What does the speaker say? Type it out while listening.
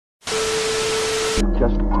You've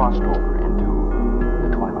just crossed over into the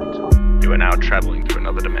Twilight Zone. You are now traveling through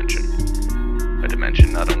another dimension. A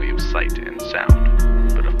dimension not only of sight and sound,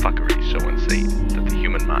 but of fuckery so insane that the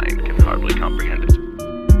human mind can hardly comprehend it.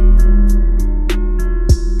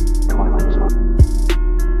 Twilight Zone.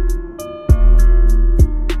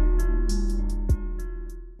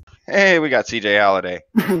 Hey, we got CJ Holiday.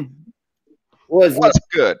 What's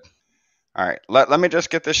good? All right, let me just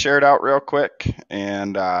get this shared out real quick,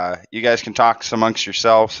 and you guys can talk amongst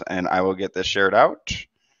yourselves, and I will get this shared out.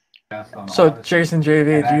 So, Jason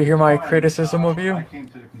JV, do you hear my criticism of you?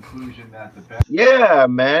 Yeah,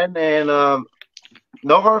 man, and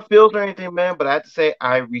no hard feels or anything, man, but I have to say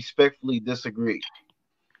I respectfully disagree.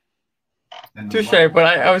 Touche, but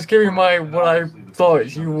I was giving what I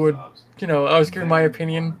thought you would, I was giving my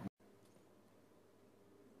opinion.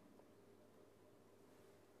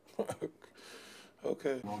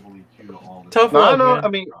 Okay. Tough No, love, no, man. I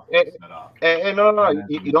mean, no,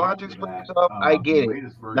 you don't have to explain yourself. I get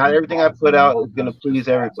it. Not everything I put out is going to please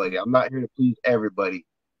everybody. I'm not here to please everybody.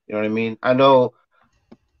 You know what I mean? I know,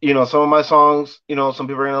 some of my songs, some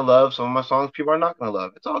people are going to love. Some of my songs people are not going to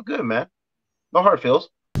love. It's all good, man. No hard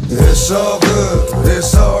feels. It's all good.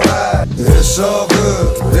 It's all right. It's all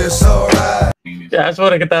good. It's all right. Yeah, I just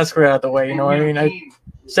want to get that square out of the way, you know what I mean? I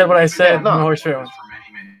said what I said, no hard feelings.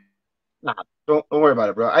 Nah, don't worry about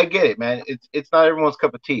it, bro. I get it, man. It's not everyone's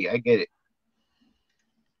cup of tea. I get it.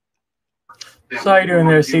 So how you doing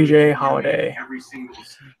there, CJ Holiday?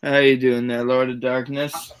 How you doing there, Lord of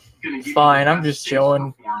Darkness? Fine, I'm just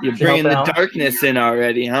chilling. You're bringing the darkness in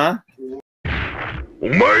already, huh?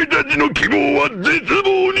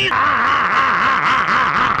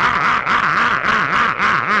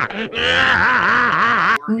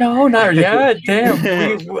 No, not yet. Damn,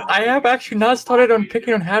 I have actually not started on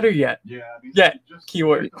picking on Hatter yet. Yet,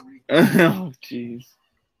 keyword. Oh, jeez.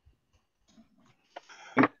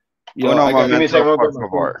 Yo, I got, give me a second.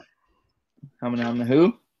 How many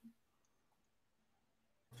who?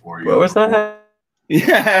 What was that?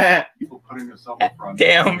 Yeah.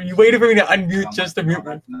 Damn, you waited for me to unmute just to mute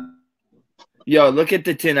me. Yo, look at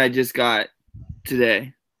the tin I just got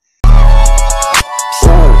today.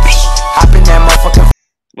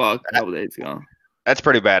 Well, a couple days ago. That's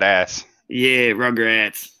pretty badass. Yeah,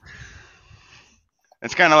 Rugrats.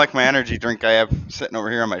 It's kind of like my energy drink I have sitting over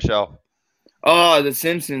here on my shelf. Oh, The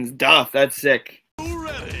Simpsons Duff. That's sick.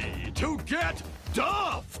 Ready to get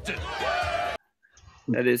duffed.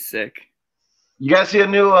 That is sick. You guys see a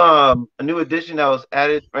new addition that was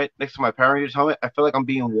added right next to my Power Rangers helmet? I feel like I'm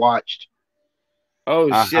being watched. Oh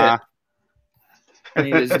shit! I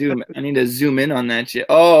need to zoom in on that shit.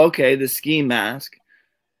 Oh, okay, the ski mask.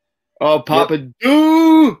 Oh, Papa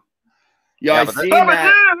Doo! Yo, I seen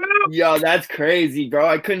that. Yo, that's crazy, bro.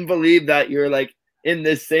 I couldn't believe that you're like in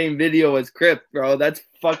this same video as Crip, bro. That's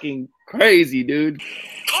fucking crazy, dude.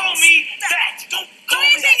 Call me that. Don't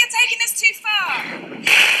you think you're taking this too far?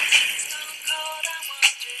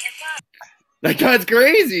 Like, that's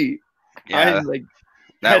crazy. Yeah, like,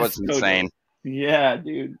 that was insane. Yeah,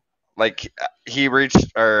 dude. Like, he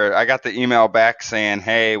reached, or I got the email back saying,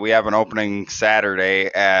 hey, we have an opening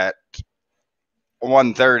Saturday at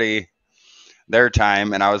 1:30 their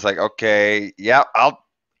time. And I was like, okay, yeah,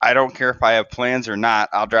 I don't care if I have plans or not.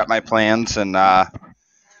 I'll drop my plans. And the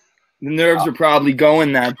nerves are probably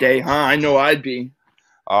going that day, huh? I know I'd be.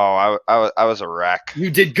 Oh, I was a wreck.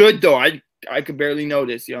 You did good, though. I could barely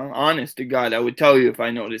notice, yo. Honest to God, I would tell you if I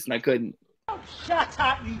noticed, and I couldn't. Oh, shut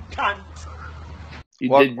up, you cunt. You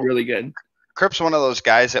did really good. Crip's one of those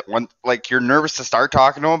guys that you're nervous to start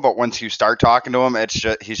talking to him, but once you start talking to him,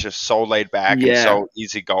 he's just so laid back and so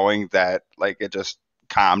easygoing that it just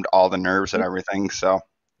calmed all the nerves and everything. So,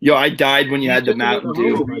 yo, I died when you had the Mountain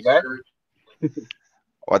Dew.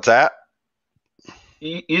 What's that?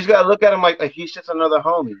 You just gotta look at him like he's just another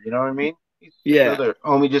homie. You know what I mean? He's another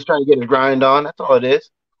homie just trying to get his grind on. That's all it is.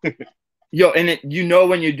 Yo, and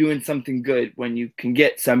when you're doing something good when you can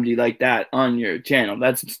get somebody like that on your channel.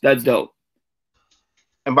 That's dope.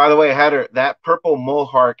 And by the way, Hatter, that purple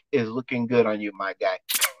mohawk is looking good on you, my guy.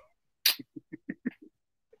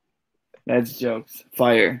 That's jokes.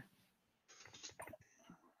 Fire.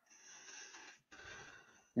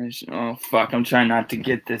 Oh, fuck. I'm trying not to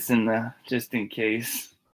get this just in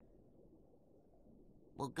case.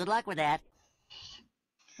 Well, good luck with that.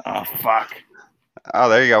 Oh, fuck. Oh,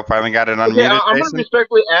 there you go. Finally got it unmuted. Yeah, I'm going to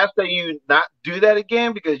respectfully ask that you not do that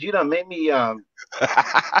again because you done made me ruin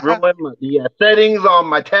the settings on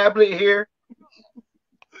my tablet here.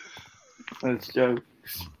 That's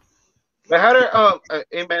jokes. But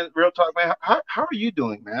hey man, real talk, man. How are you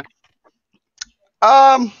doing, man?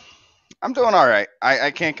 I'm doing all right.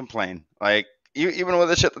 I can't complain. Like, even with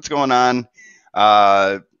the shit that's going on,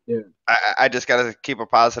 Yeah. I just got to keep a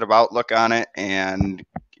positive outlook on it and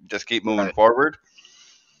just keep moving forward.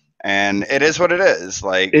 And it is what it is.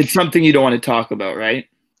 Like, It's something you don't want to talk about, right?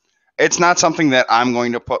 it's not something that I'm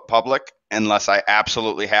going to put public unless I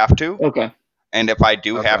absolutely have to. Okay. And if I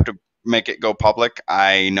do have to make it go public,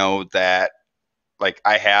 I know that, like,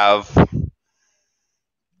 I have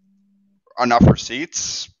enough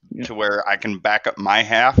receipts to where I can back up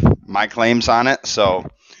my claims on it. So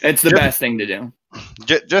it's the best thing to do.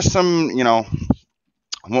 Just some, you know,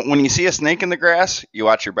 when you see a snake in the grass, you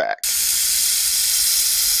watch your back.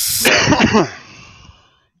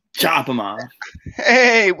 Chop them off.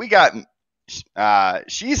 Hey, we got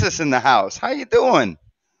Jesus in the house. How you doing?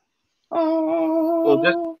 Well,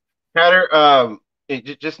 just Hatter,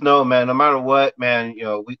 just know, man, no matter what, man, you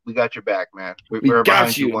know, we got your back, man. We're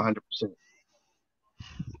behind you 100%.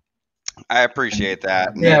 I appreciate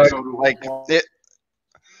that. Yeah,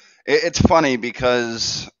 it's funny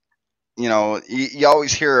because, you know, you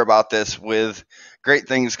always hear about this. With great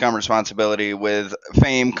things come responsibility. With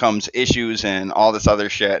fame comes issues and all this other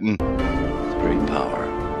shit. And with great power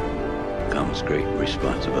comes great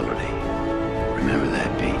responsibility. Remember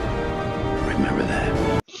that, Pete. Remember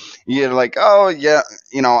that. You're like, oh yeah,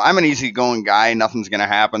 you know, I'm an easygoing guy. Nothing's gonna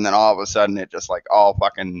happen. Then all of a sudden, it just like all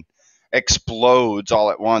fucking explodes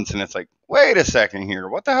all at once, and it's like, wait a second here,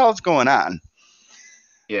 what the hell's going on?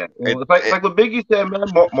 Yeah, well, like what Biggie said, man,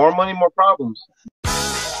 more money, more problems.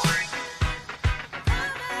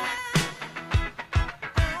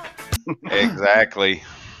 Exactly.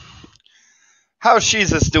 How's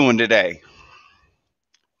Jesus doing today?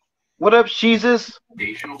 What up, Jesus?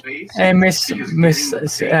 Hey, Miss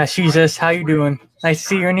Jesus, how you doing? Nice to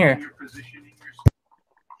see you in here.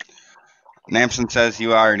 Namson says,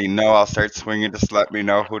 you already know. I'll start swinging. Just let me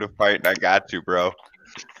know who to fight, and I got you, bro.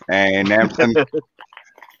 And Namson,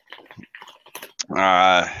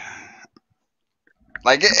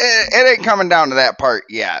 like it ain't coming down to that part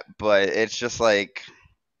yet, but it's just like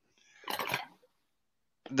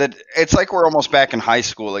it's like we're almost back in high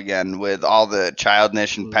school again with all the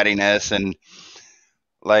childness and pettiness. And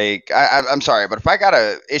like, I'm sorry, but if I got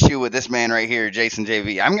a issue with this man right here, Jason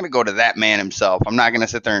JV, I'm going to go to that man himself. I'm not going to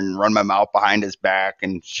sit there and run my mouth behind his back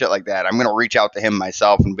and shit like that. I'm going to reach out to him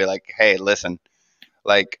myself and be like, hey, listen,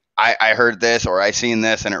 like, I heard this or I seen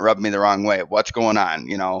this and it rubbed me the wrong way. What's going on,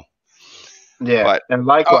 you know? Yeah, but, and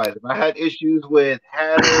likewise, if I had issues with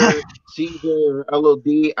Hatter, Caesar, or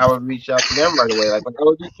LOD, I would reach out to them right away. Like when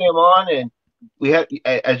LOD came on, and we had,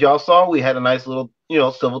 as y'all saw, we had a nice little, you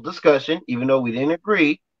know, civil discussion. Even though we didn't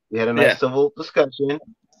agree, we had a nice civil discussion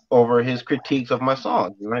over his critiques of my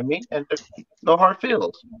songs. You know what I mean? And no hard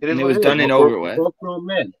feelings. It was done and over with. Both grown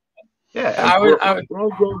men. Yeah, we're all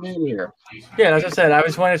grown men here. Yeah, as I said, I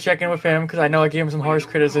just wanted to check in with him because I know I gave him some harsh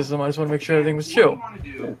criticism. I just want to make sure everything was chill.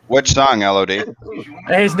 Which song, LOD?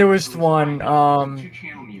 His newest one.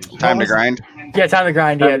 Time to Grind? Yeah, Time to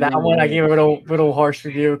Grind. Yeah, that one I gave a little harsh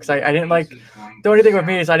review because I didn't like. The only thing with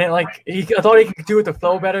me is I didn't like. I thought he could do with the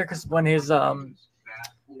flow better because when his the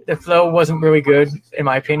flow wasn't really good in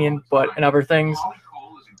my opinion, but in other things.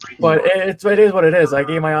 But it is what it is. I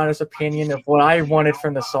gave my honest opinion of what I wanted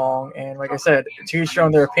from the song, and like I said, to each their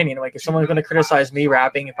own their opinion. Like if someone's going to criticize me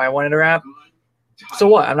rapping, if I wanted to rap, so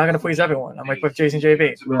what? I'm not going to please everyone. I'm like with Jason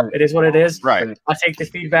JV. Right. It is what it is. Right. I'll take the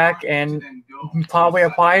feedback and probably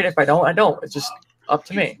apply it. If I don't, I don't. It's just up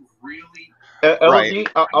to me. LOD,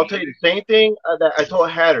 I'll tell you the same thing that I told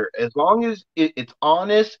Hatter. As long as it's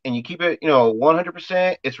honest and you keep it, you know,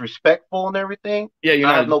 100%, it's respectful and everything. Yeah, you're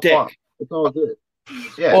not no a dick. problem. It's all good.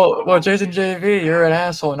 Yeah. Well, Jason JV, you're an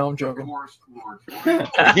asshole. No, I'm joking.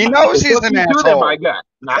 He knows he's an asshole. My God.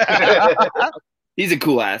 He's a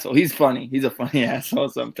cool asshole. He's funny. He's a funny asshole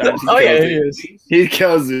sometimes. Oh yeah, he is. He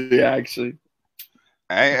kills it actually.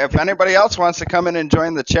 Hey, if anybody else wants to come in and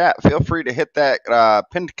join the chat, feel free to hit that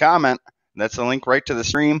pinned comment. That's a link right to the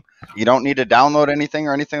stream. You don't need to download anything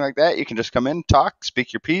or anything like that. You can just come in, talk,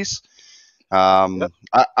 speak your piece.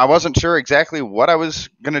 I wasn't sure exactly what I was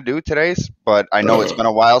going to do today, but I know it's been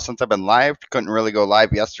a while since I've been live. Couldn't really go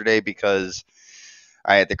live yesterday because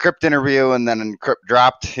I had the Crypt interview, and then Crypt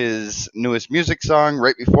dropped his newest music song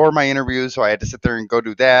right before my interview, so I had to sit there and go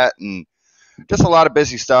do that, and just a lot of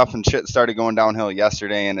busy stuff, and shit started going downhill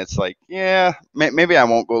yesterday, and it's like, yeah, maybe I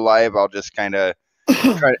won't go live. I'll just kind of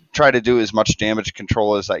try to do as much damage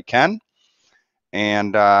control as I can,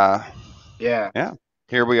 and yeah,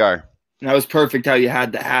 here we are. And that was perfect how you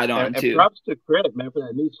had the hat on, too. And props to Crypt, man, for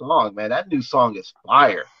that new song, man. That new song is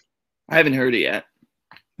fire. I haven't heard it yet.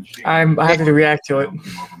 I have to react to it.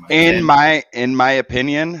 In my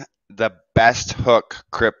opinion, the best hook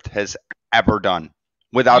Crypt has ever done.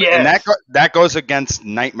 Without and that goes against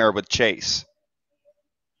Nightmare with Chase.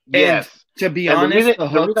 Yes. And to be honest, the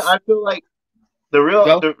reason I feel like the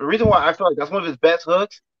reason why I feel like that's one of his best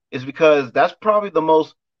hooks is because that's probably the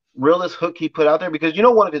most realest hook he put out there. Because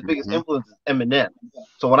one of his biggest influences is Eminem.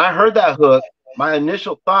 So when I heard that hook, my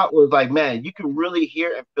initial thought was like, man, you can really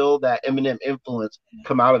hear and feel that Eminem influence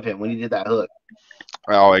come out of him when he did that hook.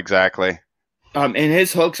 Oh, exactly. And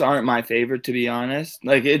his hooks aren't my favorite, to be honest.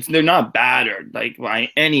 Like they're not bad or like by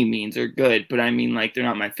any means are good, but I mean like they're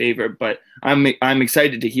not my favorite. But I'm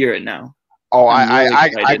excited to hear it now. Oh,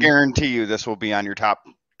 I guarantee you this will be on your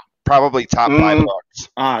probably top 5 hooks.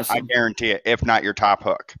 Awesome. I guarantee it, if not your top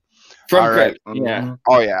hook. From all right. Yeah.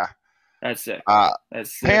 Oh yeah. That's it.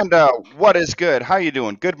 That's Panda, what is good? How you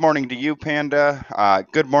doing? Good morning to you, Panda.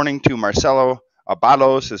 Good morning to Marcelo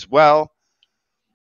Abalos as well.